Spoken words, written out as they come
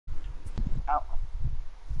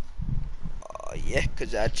Yeah,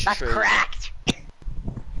 because that's cracked.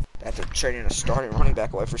 That's trading a starting running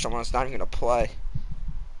back away for someone that's not even gonna play.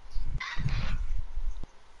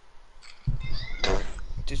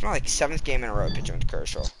 This is my like 7th game in a row pitching with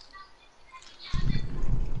Kershaw.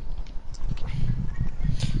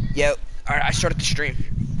 Yo, alright, I started the stream.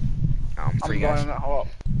 For you guys. Hold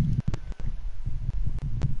up.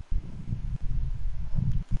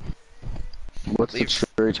 What's the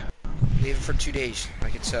trade? Leave it for 2 days,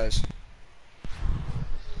 like it says.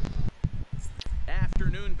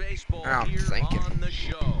 Afternoon baseball here on the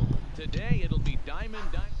show. Today it'll be Diamond.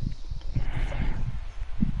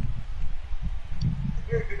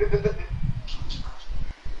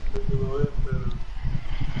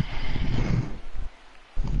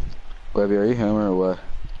 Webby, are you hammer or what?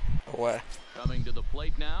 What? Coming to the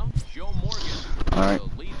plate now, Joe Morgan. Alright,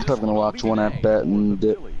 I'm gonna watch one at bat and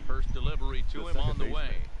dip. First delivery to him on the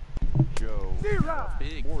way. Joe.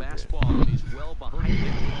 Big fastball, and he's well behind it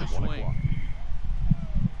with the swing.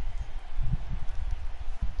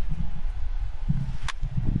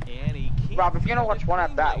 Rob, if you're gonna watch one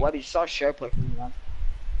at bat, Webby, saw share play from you, man.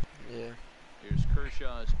 Yeah. Here's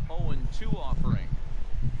Kershaw's 0-2 offering.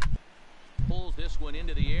 Pulls this one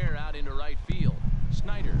into the air, out into right field.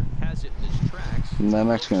 Snyder has it in his tracks. That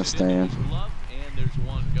next gonna stand. And there's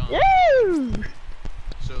one gone. Woo!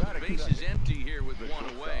 So the base is empty here with one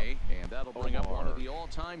away, and that'll bring up one of the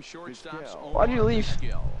all-time shortstops. Why'd you leave?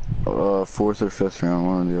 4th or 5th round,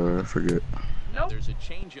 one or the other, I forget. Now there's a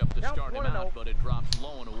changeup to start him out, but it drops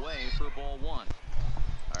low and away for ball 1.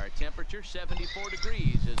 Our temperature 74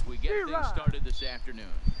 degrees as we get things started this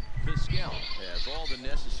afternoon. Vizquel has all the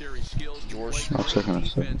necessary skills to play great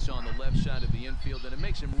defense on the left side of the infield, and it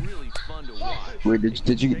makes him really fun to watch. Wait,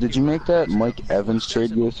 did you make that Mike Evans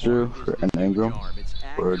trade go through for an Ingram,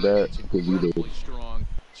 or that because you did?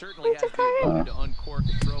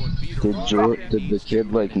 Did the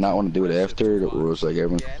kid like not want to do it after, or was like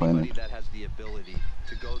everyone complaining? That has the ability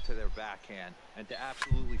to go to their backhand and to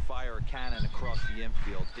absolutely fire a cannon across the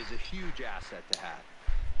infield is a huge asset to have.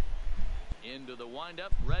 Into the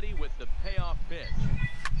windup, ready with the payoff pitch.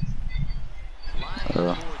 Line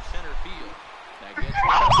towards center field. That gets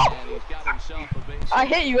him, and he's got himself a base. I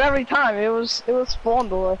hit you every time. It was fun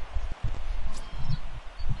boy.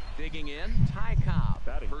 Digging in, Ty Cobb.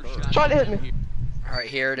 First shot. Try to hit me. All right,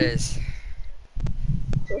 here it is.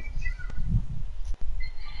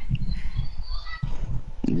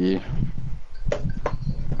 Yeah.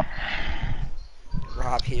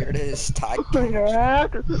 Rob, here it is. Ty.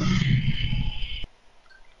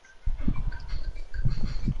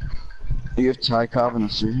 You have Ty Cobb in the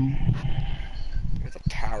series? With a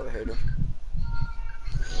power hitter.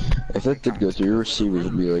 If that did go through, your receivers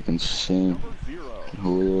would be like insane.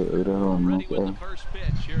 Julio, Idaho, and Marco.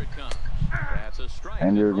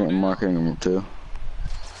 And you're getting marketing them too. Not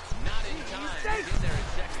in time. He's in there at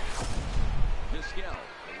second. Vizquel,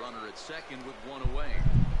 the runner at second with one away.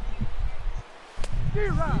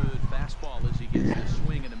 Good fastball as he gets the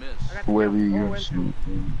swing and a miss. Wherever you go.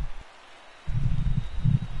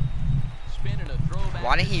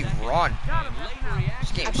 Why didn't he run?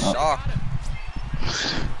 This game sucked.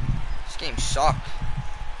 This game sucked.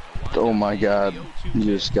 Oh my god, he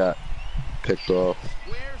just got picked off.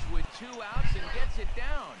 Squares with 2 outs and gets it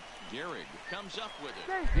down. Gehrig comes up with it.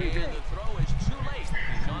 And the throw is too late.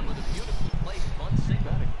 He's on with a beautifully placed bunt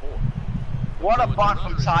single. What a bunt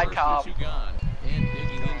from Ty Cobb. And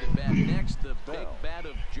digging into bat next, the big bat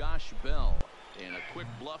of Josh Bell. And a quick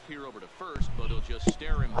bluff here over to first, but he'll just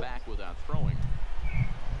stare him back without throwing.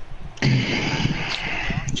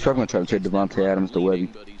 Struggling to try to trade Devontae Adams to Webby.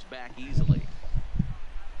 But he's back easily.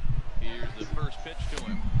 Here's the first pitch to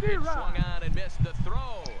him. It swung on and missed the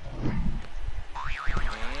throw. And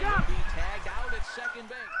he'll be tagged out at second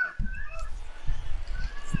base.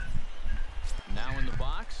 Now in the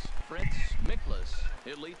box, Fritz Miklas.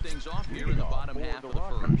 He'll lead things off here in the bottom half of the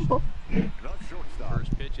first.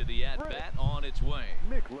 First pitch of the at-bat on its way.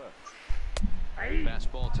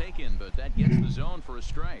 Fastball taken, but that gets the zone for a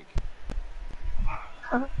strike.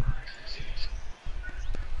 Now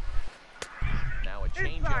a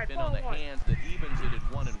changeup in on the hands that evens it at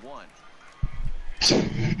 1-1.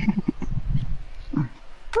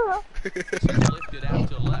 Lifted out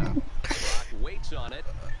to left. Brock waits on it.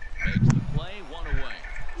 Makes the play, 1 away.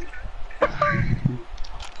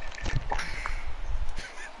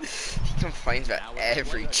 He complains about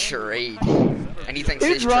every trade. And he thinks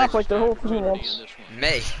He his dropped trade like the whole thing once.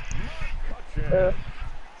 me.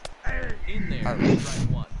 In there, strike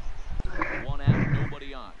 1. 1 out,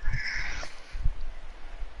 nobody on.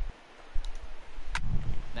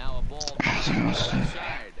 Now a ball to the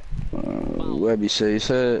side. Webby says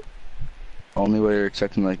hit. Only way you're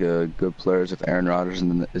expecting like a good player is if Aaron Rodgers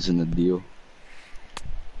is in the deal.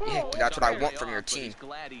 Yeah, that's what I want from your team.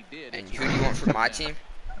 And who do you want from my team?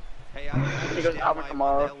 Hey, I He goes Albert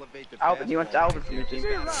Kamara. Albert, he went to Albert from your team.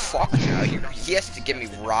 Fuck no. He has to give me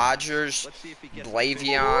Rodgers,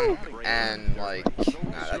 Blavion, and like,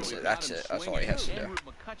 nah, that's it. That's it. That's all he has to do.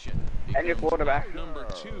 And your quarterback.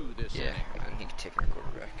 Yeah, and he can take my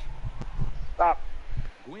quarterback. Stop.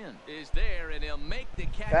 Gwynn is there, and he'll make the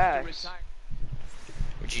catch to Thanks. retire.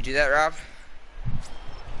 Would you do that, Rob?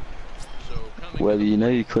 Well, you know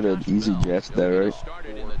you could have easy drafted that, right?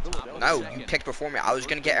 No, you picked before me. I was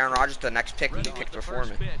gonna get Aaron Rodgers the next pick, and you picked before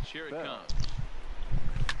me.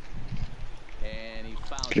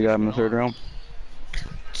 Could have got him in the third round.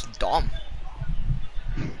 It's dumb.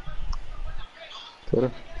 Could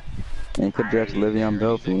have. And you could have drafted Le'Veon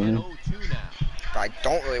Bell for him. But I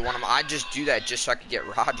don't really want him. I just do that just so I could get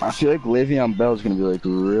Rodgers. I feel like Le'Veon Bell is gonna be like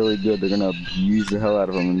really good. They're gonna abuse the hell out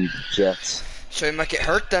of him in the Jets. So he might get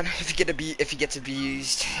hurt then if he gets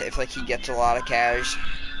abused. If like he gets a lot of carries,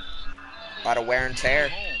 a lot of wear and tear.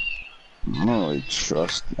 I don't really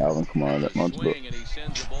trust Alvin Kamara that much, but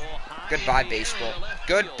Goodbye baseball.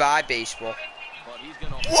 Goodbye baseball.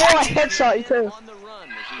 Oh, I headshot you too.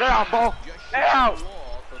 Get out, ball. Get out.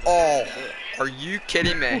 Oh, are you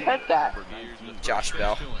kidding He me? hit that. Josh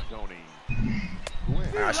Bell.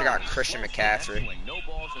 I should got Christian McCaffrey.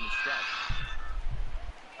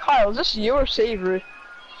 Kyle, is this you or Savory?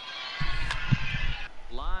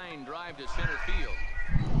 Line drive to center field.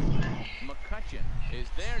 McCutcheon is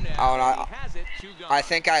there now. Oh, no, He has it. Two gone. I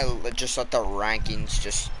think I just let the rankings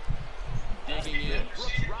just. Digging in.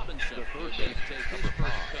 Brooks Robinson will take his first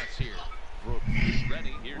cuts here.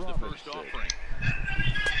 Ready. Here's the first offering.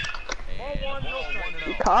 And a ball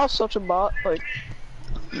 1-0. Kyle's such a bot. Like,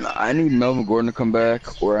 I need Melvin Gordon to come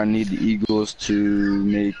back, or I need the Eagles to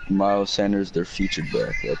make Miles Sanders their featured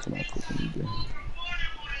back. That's what I'm looking to do.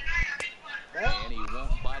 And he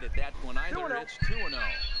won't bite at that one either. It's 2-0.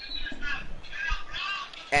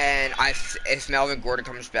 And if Melvin Gordon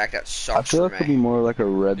comes back, that I sucks feel for like he'll be me. more like a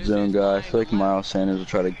red zone guy. I feel like Miles Sanders will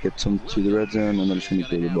try to get some to the red zone, and then it's going to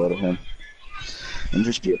be the ball to him. And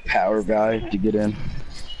just be a power guy to get in.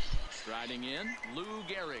 Striding in, Lou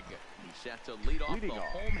Gehrig. He's set to lead off the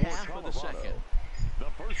home half of the second.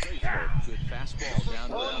 Good fastball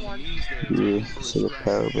down around the knees there. Yeah, so the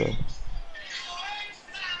power guy.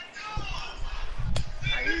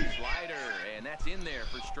 Slider, and that's in there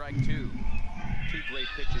for strike two. Two great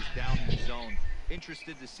pitches down in the zone.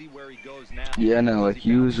 Interested to see where he goes now. Yeah, no, like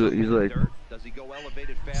he's like Does he go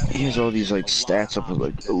elevated fast? he has all these like stats up with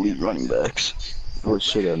like elite running backs. Or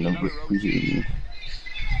shit, I never appreciated.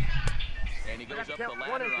 And he goes up the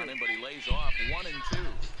ladder on him, but he lays off 1 and 2.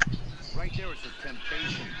 Right there was a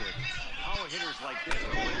temptation pitch. Power hitters like this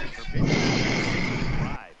are looking for pitches to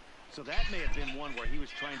drive. So that may have been one where he was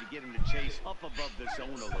trying to get him to chase up above the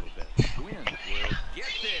zone a little bit. Gwynn will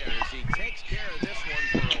get there as he takes care of this one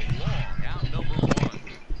for a long out number 1.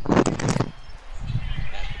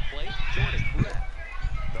 At the plate, Jordan Brett.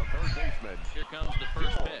 The third baseman. Here comes the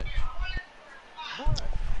first pitch.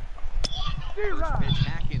 First pitch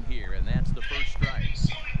hacking here, and that's the first strike.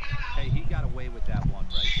 Hey, he got away with that one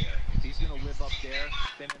right there. If he's going to live up there,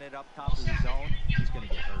 spinning it up top of the zone, he's going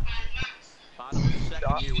to get hurt. Bottom of the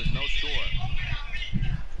second here with no score.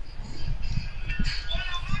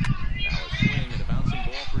 Now a swing and a bouncing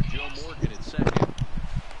ball for Joe Morgan at second.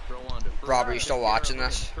 Throw on to first. Rob, are you still watching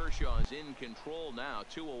this? Kershaw is in control now,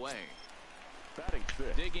 2 away. Batting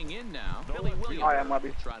fifth. Digging in now, Billy Williams. I am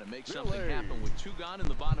Webby. Try to make something happen with 2 gone in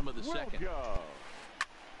the bottom of the second.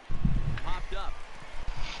 Popped up.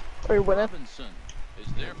 are you winning? Robinson is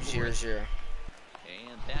there for it. 0-0. And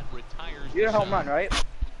that retires You the had a home run, side. right?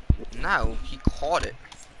 No, he caught it.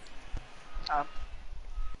 Oh.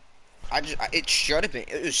 It should have been.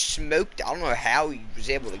 It was smoked. I don't know how he was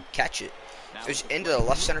able to catch it. It was into the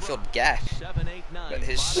left center field gap. 7, 8, 9. But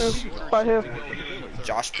his Right here.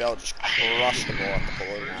 Josh Bell just crushed the ball at the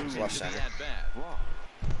below grounds left center.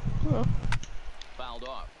 Oh. Fouled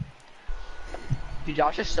off. Dude,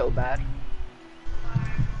 Josh is so bad.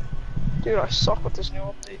 Dude, I suck with this new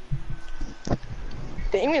update.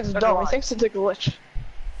 Damien's dumb. He thinks it's a glitch.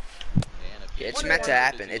 It's meant to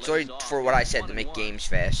happen. It's only for what I said, to make games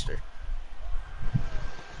faster.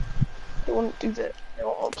 They wouldn't do that. They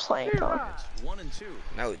won't want playing time. 1 and 2.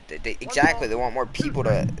 No, exactly. They want more people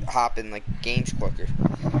to hop in like games quicker.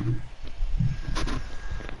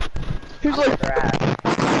 Who's like,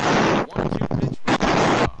 1-2 pitch for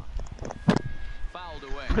Kershaw. Fouled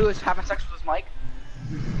away. who was having sex with his mic?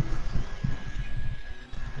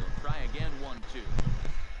 He'll try again. 1-2.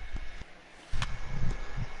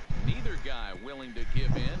 Neither guy willing to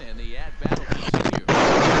give in, and the at-bat will continue.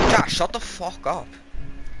 Josh, shut the fuck up.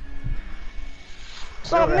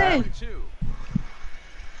 It's not me. It's a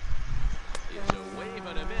wave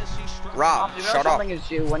and a miss. He struck Rob, out. You know shut up. something is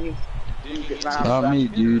you when you get round Not me,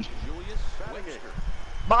 dude. Julius Webster.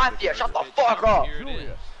 Matthew, shut the fuck up. Here it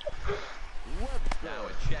is. Now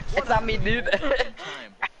it checks. It's not me, dude. Time.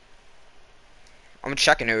 I'm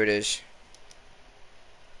checking who it is.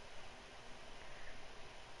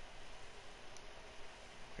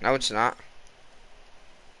 No, it's not.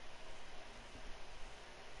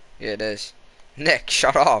 Yeah, it is. Nick,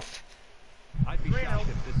 shut off. I'd be shocked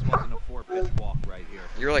if this wasn't a 4-pitch walk right here.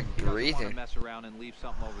 You're like He doesn't want to breathing. mess around and leave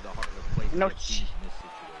something over the heart of the plate. No, to get beat in this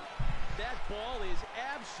situation. That ball is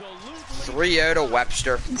absolutely 3-0 to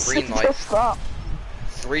Webster. Green light. Just stop.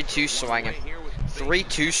 3-2 swinging.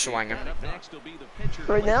 3-2 swinging. Next will be the pitcher,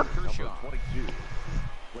 Right now? Kershaw. 22,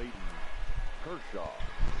 Clayton Kershaw.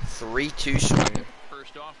 3-2 swinging.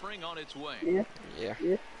 First offering on its way. Yeah. Yeah.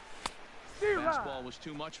 Yeah. Fastball was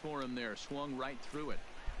too much for him there. Swung right through it.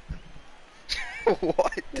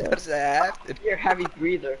 What does that happen? You're a heavy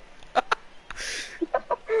breather.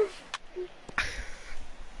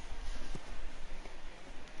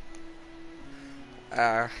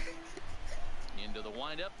 Into the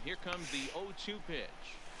windup. Here comes the 0-2 pitch.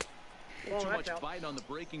 Too much bite on the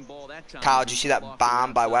breaking ball that time. Kyle, did you see that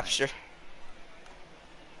bomb by Webster?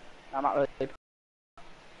 I'm not really.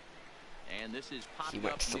 And this is He popped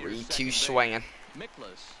went up near 3-2 second base. swinging.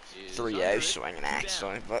 Mikolas is 3-0 under it, swinging, 2 down.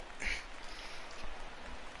 actually, but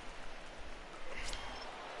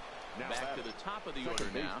Back to the top of the order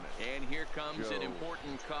now. And here comes an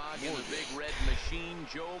important cog in the big red machine,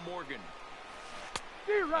 Joe Morgan.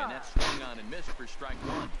 And that's swung on and missed for strike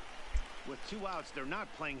 1. With 2 outs, they're not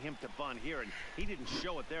playing him to bunt here, and he didn't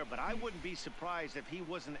show it there, but I wouldn't be surprised if he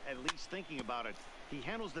wasn't at least thinking about it. He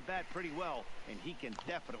handles the bat pretty well, and he can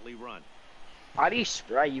definitely run. How do you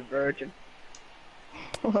spray, you virgin?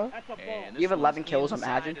 And You have this 11 one's kills, inside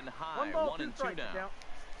imagine. and high, 1 and 2 down.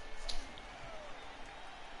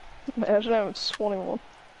 Imagine having 21.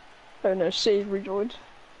 Oh no, save rejoined.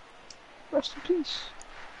 Rest in peace.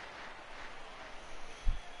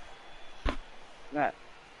 That.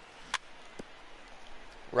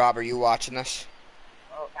 Rob, are you watching this?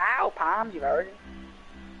 Oh, ow, palms, you virgin.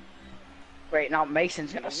 Wait, now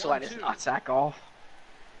Mason's gonna sweat his nutsack off.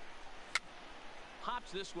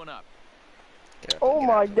 Pops this one up. Oh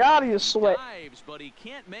my god, he sweat. Dives, but he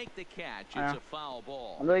can't make the catch. It's Yeah. a foul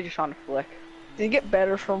ball. I'm really just trying to flick. Did he get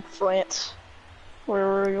better from France? Where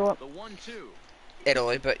were you at? The 1-2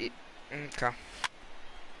 Italy, but okay.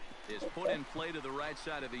 is put in play to the right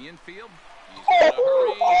side of the infield. He's Oh, got a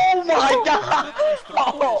hurry. oh my god!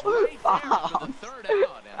 Oh, Oh, for the third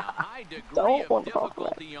out, and a high degree Don't of wanna talk about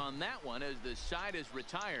difficulty on that one as the side is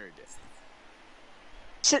retired.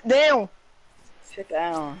 sit down. Sit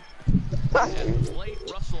down. At the plate,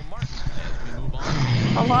 Russell Martin as we move on.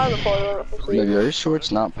 I'm high the fire. Maybe, are you sure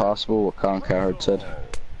it's not possible what Colin Cowherd said?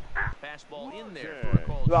 Fastball in there for a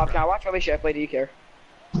called Rob, can I strike. watch Webby play? Do you care?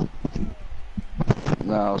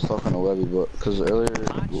 No, I was talking to Webby, but because earlier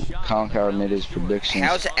Colin Cowherd made his predictions.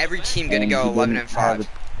 How's every team gonna and go he 11 didn't and have 5? it-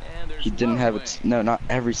 And there's He didn't one have away. it. No, not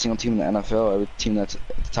every single team in the NFL. Every team that's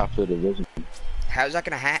at the top of the division. How's that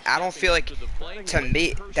gonna happen? I don't feel like, To the plate, to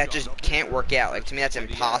me, that Kershaw. just can't work out. Like, to me, that's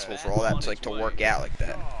impossible for all that to, like, to work out like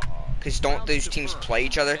that. Because don't those teams play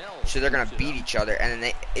each other, so they're gonna beat each other, and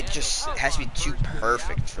then it just has to be too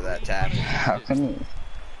perfect for that to happen. How can you?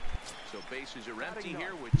 So bases are empty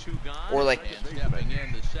here with 2 gone. Or, like, and stepping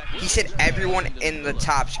in the second He said everyone in the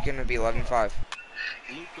top's gonna be 11-5.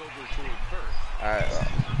 Loop over toward first. Alright, well,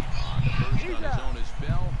 On to first on his own is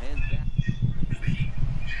Bell, and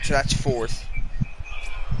that so that's 4th.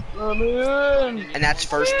 I'm in. And that's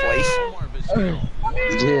first place?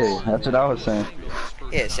 Yeah, that's what I was saying.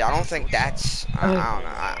 Yeah, see, I don't think that's, I don't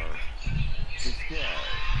know.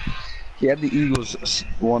 He had the Eagles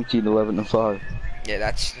 1 team 11-5. Yeah,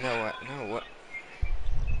 that's, no, what?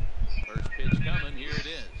 First pitch coming, here it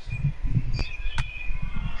is.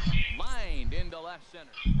 Lined into left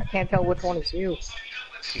center. I can't tell which one is you.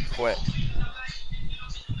 He quit.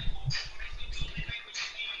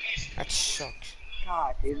 That sucks.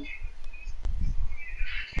 God, dude.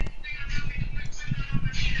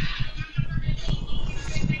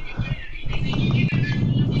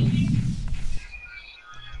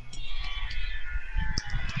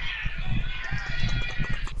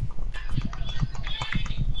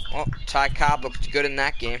 Well, Ty Cobb looked good in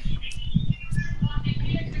that game.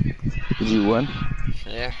 Did you win?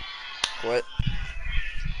 Yeah. Quit.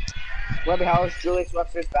 Webby, how is Julius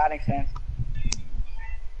Webster's batting stance?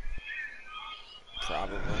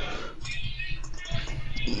 Probably.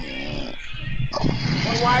 Why